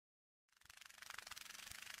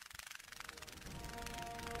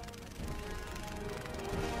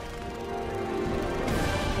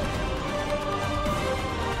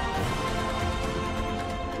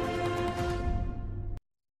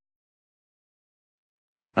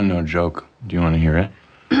I know a joke. Do you want to hear it?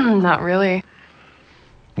 Not really.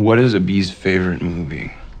 What is a bee's favorite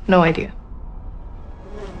movie? No idea.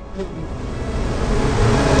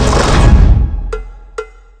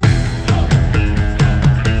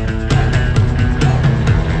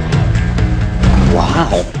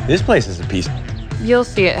 Wow, this place is a piece. You'll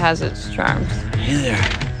see it has its charms. Hey there.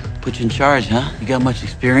 Put you in charge, huh? You got much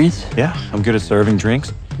experience? Yeah, I'm good at serving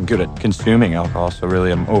drinks. I'm good at consuming alcohol, so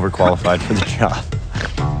really I'm overqualified for the job.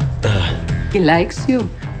 He likes you.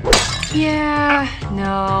 Yeah,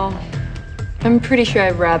 no. I'm pretty sure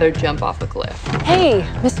I'd rather jump off a cliff. Hey,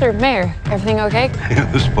 Mr. Mayor, everything okay?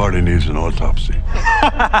 This party needs an autopsy.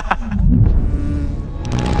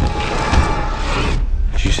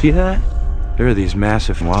 Did you see that? There are these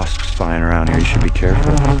massive wasps flying around here. You should be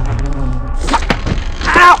careful.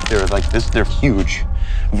 Ow! They're like this. They're huge.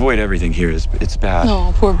 Avoid everything here. It's bad.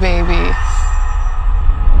 Oh, poor baby.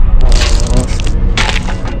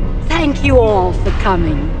 Thank you all for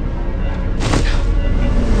coming.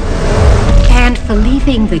 And for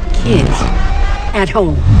leaving the kids at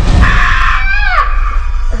home.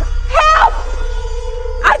 Help!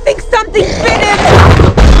 I think something's bit in.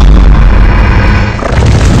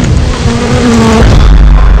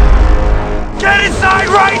 Get inside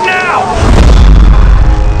right now!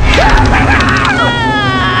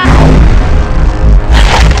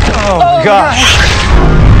 Oh, gosh.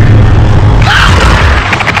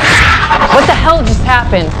 What the hell just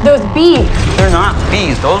happened? Those bees. They're not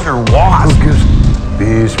bees. Those are wasps. Who gives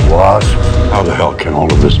bees, wasps? How the hell can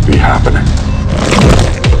all of this be happening?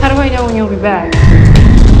 How do I know when you'll be back?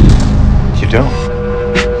 You don't.